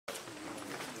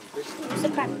It's a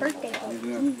crap birthday.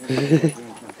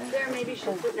 There, maybe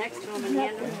she'll sit next to him and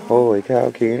hand him. Holy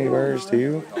cow, candy bars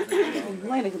too? Jackson,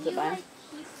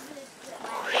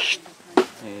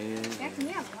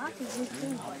 you have lots of good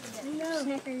things. No.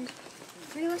 Snickers.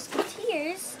 Three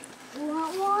Musketeers.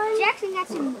 Want one? Jackson got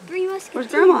some Three Musketeers. Where's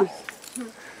Grandma?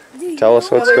 Tell us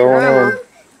what's going on.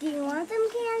 Do you want some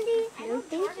candy? I don't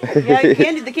think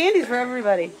Yeah, the candy's for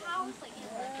everybody.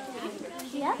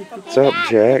 Yep. What's up,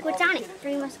 Jack? What's on it?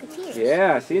 Three Musketeers.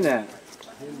 Yeah, I seen that.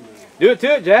 Do it to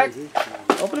it, Jack.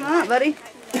 Open them up, buddy.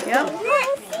 Yep.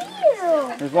 I see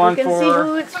you. There's one You can for. see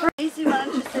who it's for. Easy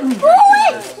one. Pull it!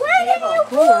 Where did you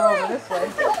pull it?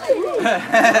 I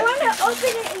want to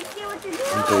open it and see what to do.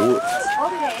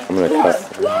 Okay. I'm gonna cut.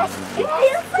 Yes, it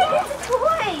feels like it's a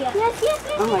toy. Yes, yes, yes.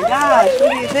 Oh my gosh, what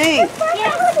do you think?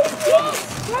 Yes, yes.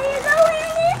 Can you go in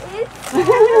it?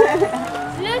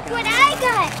 Look what I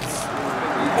got.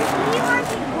 You want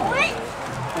to pull it?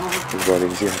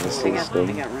 Everybody's here. This They is got good.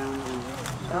 round.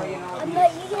 But you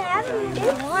can have them if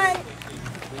you want.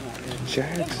 Is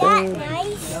that Jackson.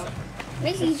 nice?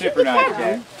 It's super nice,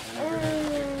 Jack.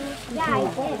 Yeah, I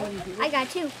did. I got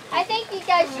two. I think you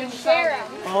guys should share them.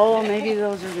 Oh, maybe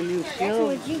those are the new Jackson,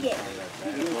 shields. what'd you get?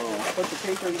 Put the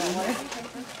paper in there.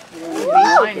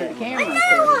 Behind the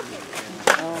camera.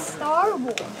 Star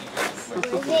Wars.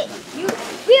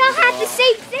 We all have the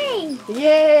same thing.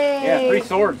 Yay! Yeah, 3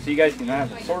 swords, so you guys can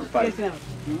have a sword You fight. guys can have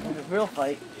a real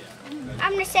fight.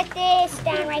 I'm going to set this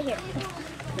down right here.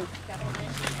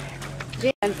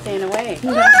 I'm staying away.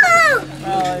 Woo!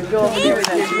 Go over here with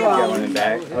that Got one drum. in the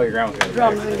back. Oh, your grandma's got it.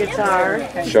 Drums and guitar.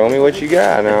 Show me what you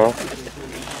got now.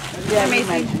 Yeah,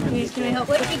 Macy, can you help?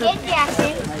 What'd you get,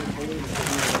 Jackson?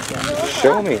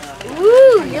 Show me.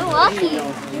 Woo, you're lucky.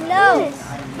 No.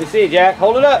 You see, Jack.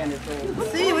 Hold it up.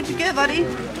 Let's see what you get, buddy.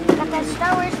 Got that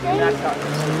Star Wars thing? That's dope.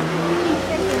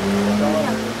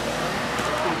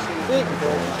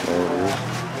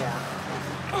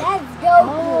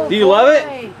 Do you love it?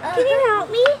 Can you help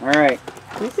me? All right.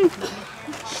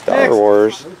 Star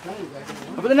Wars.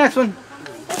 Up to the next one.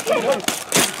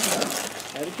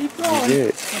 You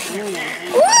get.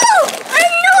 Ooh, a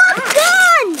Nerf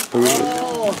gun! Who?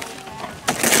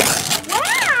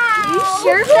 Wow! You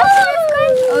sure that's a Nerf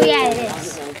gun? Oh yeah, it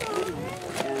is.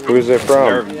 Who's it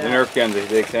from? The Nerf gun's a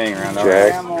big thing around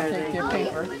there. Jack.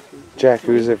 Jack,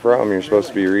 who's it from? You're supposed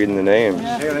to be reading the names.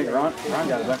 I think Ron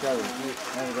got a bunch of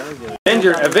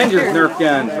Avengers Nerf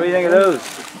guns. What do you think of those?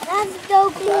 That's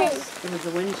dope. There's It was the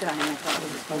wind chime.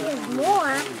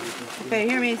 more. Okay,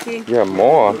 here, Macy. You got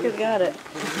more. You got it.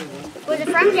 Where's it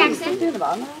from, Jackson? Look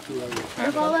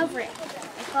all over it.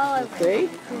 Look all over it.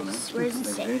 Where's the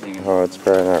stick? Oh, it's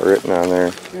probably not written on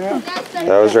there.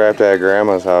 That was wrapped at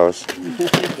Grandma's house.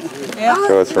 Yeah.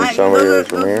 So it's from somebody or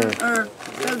from here. Or,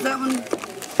 is that one?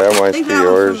 That I might think be that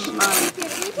yours. one's from mine.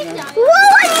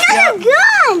 Whoa, another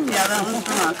gun! Yeah, that one's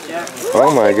from us, Jack. Oh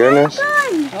my goodness.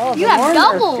 Gun. You have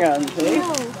double.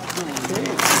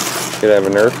 Could have a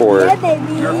Nerf word. Yeah,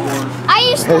 baby. I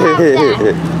used to have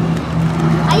that.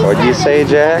 What'd you say,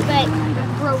 Jack? But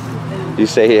broke. You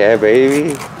say yeah,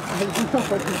 baby?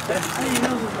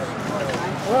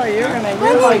 Well, you're gonna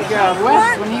be like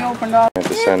Wes when he opened up. You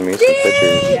have to send me some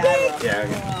pictures. Yeah.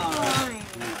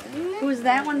 Who's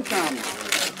that one from?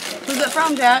 Who's it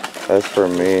from, Jack? That's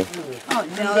from me. Oh,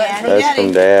 you know that's from That's Daddy.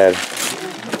 from Dad.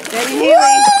 Daddy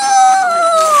Haley.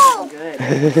 Whoa!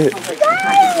 Good.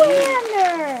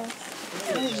 Skylanders!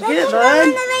 Get it, bud.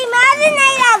 The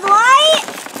Imaginators, right?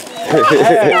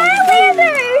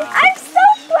 Skylanders! I'm so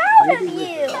proud of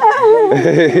you!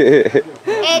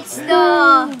 It's the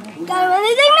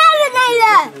Skylanders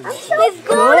Imaginators! I'm so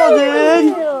proud of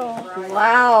you!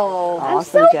 Wow. I'm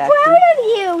so proud of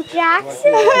you,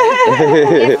 Jackson!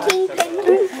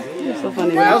 So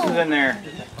funny. What else is in there?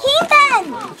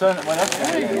 Kingpin! What else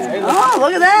is in there? Oh,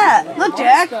 look at that. Look,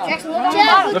 Jack. Jackson,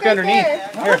 look Look underneath. Here,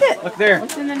 look there.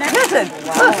 Listen.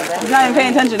 Look. He's not even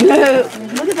paying attention.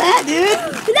 Look at that, dude.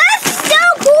 That's so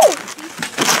cool!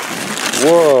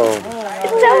 Whoa.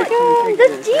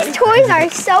 These toys are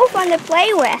so fun to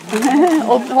play with.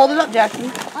 Hold it up, Jackson.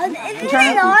 Isn't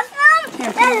it awesome?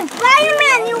 That is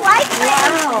Spider-Man, you like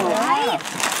that?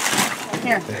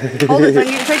 Here. Hold it so I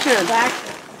can get a picture of the back.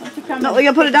 No, we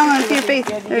gotta put it down and see your face.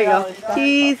 There you go.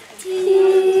 Cheese.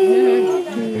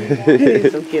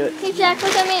 So cute. Hey Jack,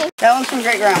 look at me. That one's from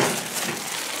Great Grandma.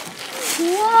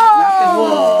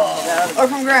 Whoa! Or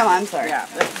from Grandma, I'm sorry.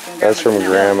 That's from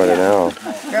Grandma to now.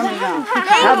 Grandma now.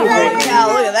 Hey, Now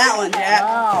look at that one, Jack.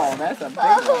 Oh, that's a big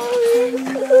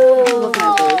cool.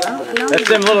 That's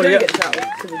them little.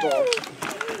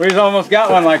 We've almost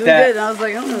got one like Good. that. I was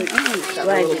like, oh,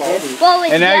 glad you didn't. Well,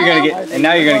 it's And now yellow.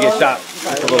 you're gonna get stopped.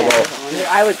 Just a little bowl.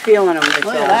 I was feeling them. Look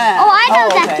at that. Oh, I know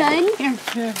that okay. gun. Here.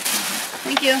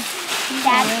 Thank you.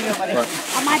 Dad,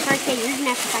 on my birthday, you're gonna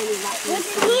have to find me that.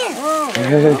 What's in here?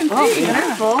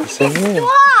 Careful. What's in here?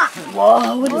 Stop!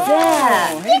 Whoa, what is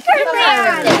that? Sticker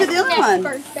man! Look at the other one.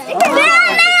 Sticker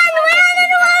man!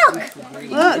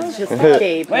 Look, it's just a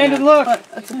cape. Landon, look.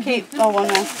 It's a cape. Oh, one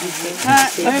last piece.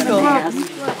 Landon, look.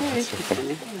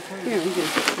 Here, we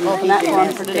can open that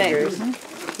one for today. You can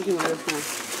wear this one.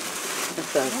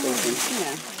 That's what I was thinking.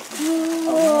 Yeah.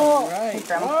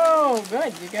 Oh,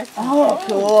 good. You got some. Oh,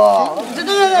 cool.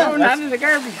 Oh, not in the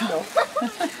garbage though.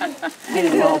 I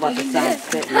didn't know about the sound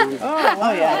spitting.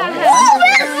 Oh, yeah.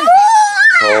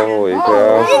 Holy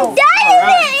cow.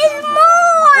 Diamond is more!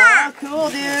 Oh, cool,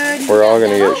 dude. We're all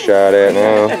gonna get shot at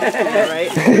now. Right?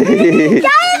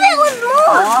 Diamond was more!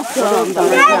 Awesome.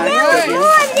 Diamond was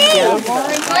more than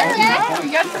Yeah. You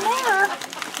got some more.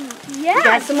 Yeah.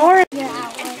 Got some more?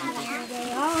 Yeah, where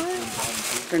they are.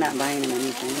 We're not buying them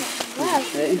anything.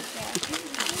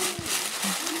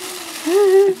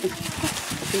 A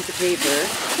piece of paper.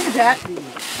 Here, Jack.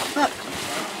 Look.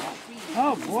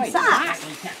 Oh boy. Socks.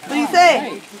 What do you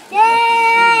say?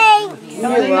 Yay! You're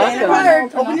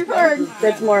welcome. Open your card.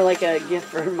 That's more like a gift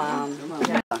for her mom. Oh,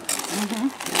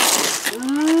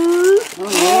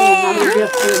 another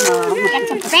gift for her mom. Got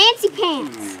some fancy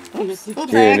pants. You're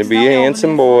gonna be a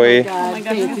handsome boy. Oh my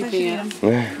gosh, fancy pants.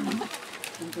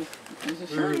 There's a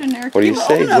shirt in there. What do you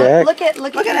say, Open it up. Jack? Look at it,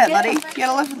 buddy. You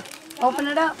gotta lift it. Open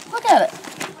it up. Look at it.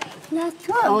 That's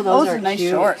good. Oh, those are nice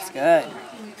shorts. Good.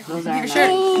 Those are nice.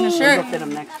 In the shirt. Look at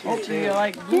them next year, Do too. you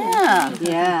like blue? Yeah.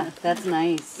 Yeah, that's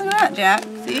nice. Look at that, Jack.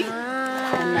 See? A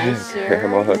nice shirt.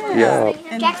 Grandma hooked you up.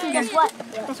 Jackson, guess what?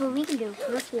 That's what we can do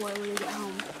for this war when we get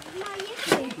home.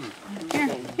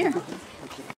 Here.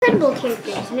 Incredible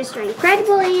characters, Mr.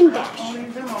 Incredible and Dash.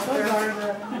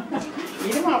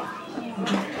 Eat them up.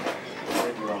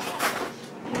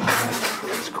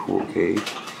 It's a cool cake.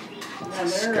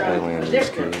 Skylanders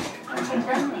cake.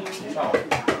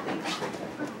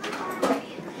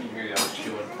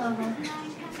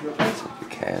 It's like a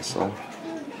castle.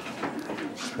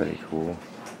 It's pretty cool.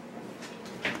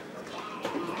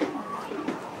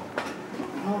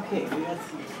 Okay, we got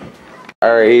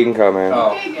Alright, he can come in.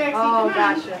 Oh,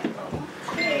 gotcha.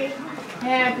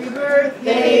 Happy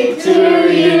birthday to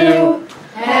you.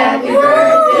 Happy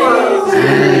birthday to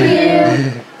you.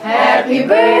 Happy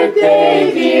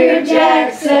birthday, dear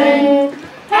Jackson.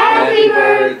 Happy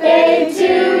birthday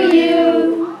to you.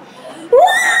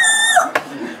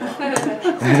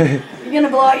 You gonna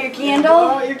blow out your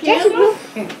candle?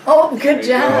 Oh, good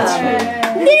job.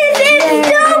 This is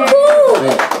so cool!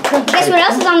 Guess what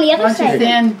else is on the other side?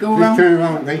 Then go Just around. turn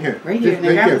around right here. Right here. Just Now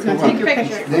right Grandpa's here. gonna Come take on. your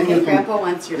picture. Then you can. Grandpa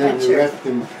wants your Then the picture. rest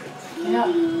can.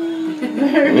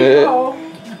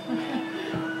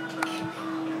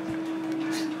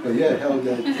 But yeah, held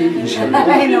that TV.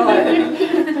 I know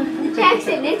it.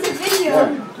 Jackson, it's a video.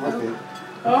 Okay.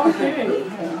 Okay. All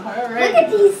Look right.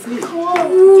 at these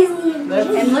clothes.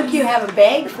 And look, you have a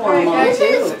bag for him all This too.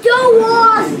 is so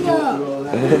awesome.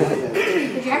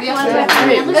 Jackson, on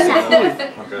the other side.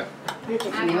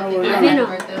 Venom.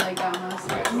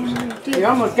 You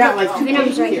almost got like two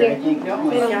Venom's pages right here, I here. think, don't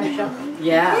we?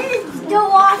 Yeah. This is so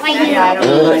awesome. Yeah, I don't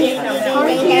know.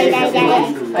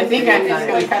 I think I'm just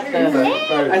gonna cut the, is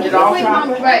it all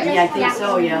chocolate? Yeah, I think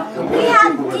so, yeah. We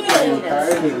have this.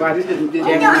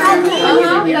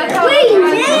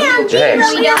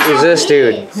 Jax, who's this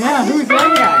dude? Yeah, who's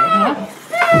that guy, huh?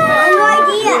 No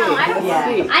idea.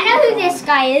 Yeah. I know who this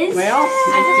guy is. Well,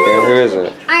 And who is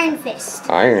it? Iron Fist.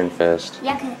 Iron Fist.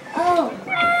 Yeah, 'cause- oh.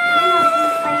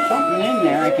 something in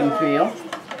there I can feel.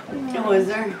 Oh, is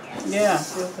there? Yeah,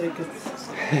 feels like it's.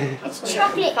 It's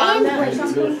chocolate and white.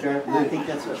 I think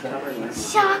that's what covered it.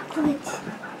 Chocolate.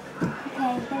 Okay,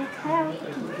 I'm gonna cut out.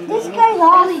 This guy's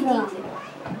awesome.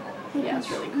 Yeah, it's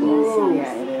really cool.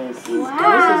 Yeah, it is. This is a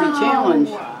Wow. challenge.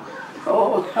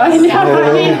 Oh, I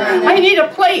need a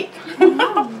plate. Can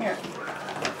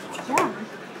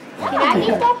I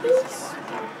get that piece?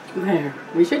 There.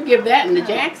 We should give that in the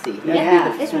Jaxie.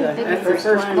 Yeah. This one's bigger. That's the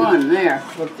first one. There.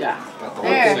 Look, yeah.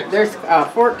 There's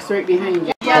forks right behind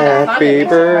you. Happy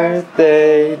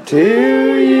birthday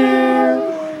to you.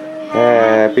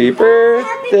 Happy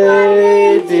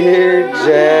birthday, dear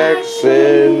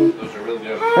Jackson.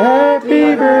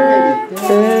 Happy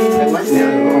birthday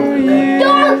to you.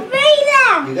 Darth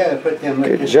Vader! You gotta put them like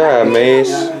Good this. job,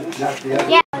 Mace. Not the other.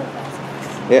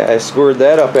 Yeah, I scored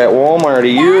that up at Walmart a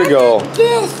year ago.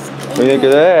 This. What do you think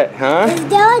of that, huh?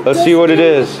 Let's see what it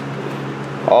is.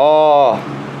 Oh,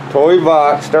 toy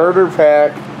box starter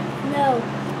pack. No.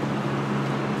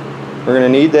 We're gonna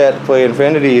need that to play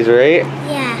Infinities, right?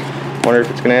 Yeah. Wonder if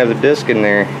it's gonna have the disc in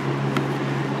there.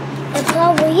 It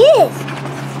probably is.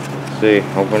 See,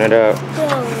 open it up.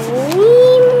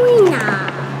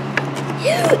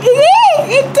 It is!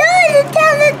 It does! It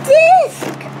has a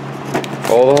disc!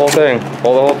 Pull the whole thing.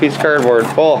 Pull the whole piece of cardboard.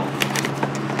 Pull.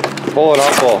 Pull it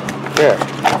off. Pull. Yeah.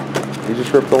 You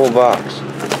just ripped the whole box.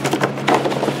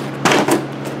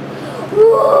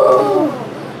 Whoa!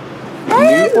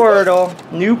 New portal.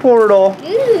 New portal.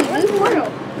 New portal.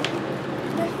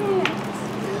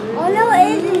 Oh no,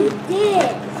 it is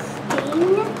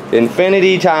this.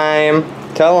 Infinity time.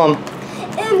 Tell them.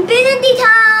 Infinity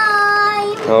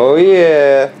time! Oh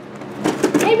yeah.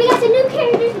 Hey, we got some new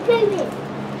characters to play with.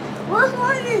 What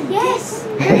one is this?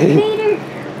 Vader.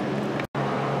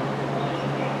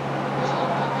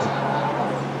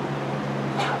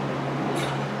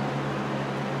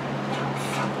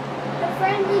 The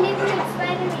friendly neighborhood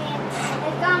Spider-Man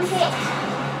has gone hit.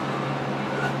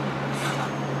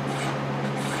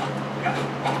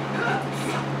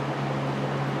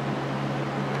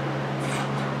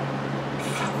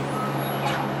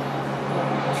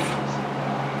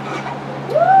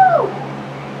 Woo!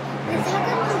 It's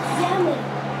yummy.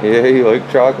 Yeah, you like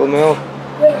chocolate milk?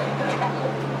 Wait,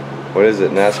 What is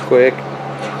it, Nesquik?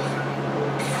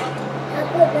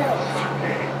 chocolate milk.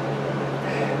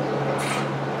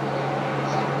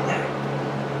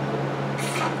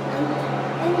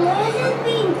 And this is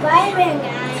being Spider-Man,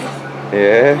 guys.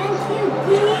 Yeah? And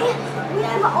today, we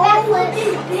have all of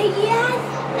these big ass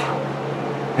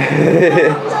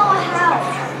house.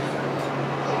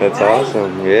 That's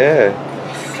awesome. Yeah.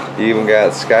 You even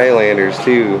got Skylanders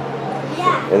too.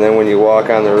 Yeah. And then when you walk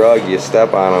on the rug, you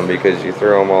step on them because you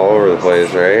throw them all over the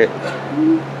place, right?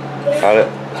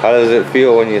 How does it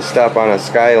feel when you step on a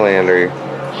Skylander?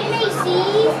 And they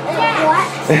see what?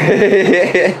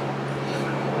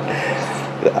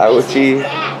 The ouchie.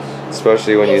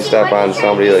 Especially when you step on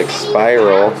somebody like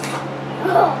Spiral.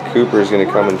 Cooper's gonna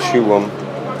come and chew them.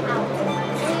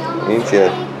 Ain't ya?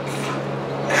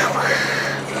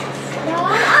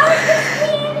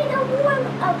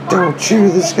 Don't chew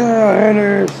the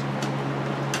Skylanders!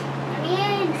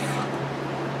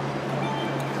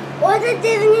 Or the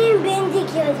Disney Infinity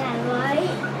characters, right?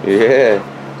 Yeah,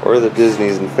 or the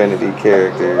Disney's Infinity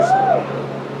characters.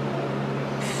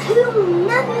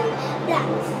 Nothing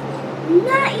that's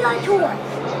not your toy.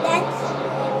 That's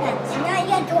not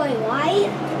your toy, right?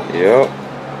 Yep.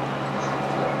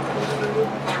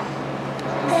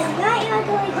 That's not your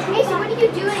toy. Mason, what are you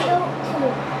doing?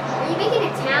 Are you making a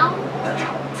town?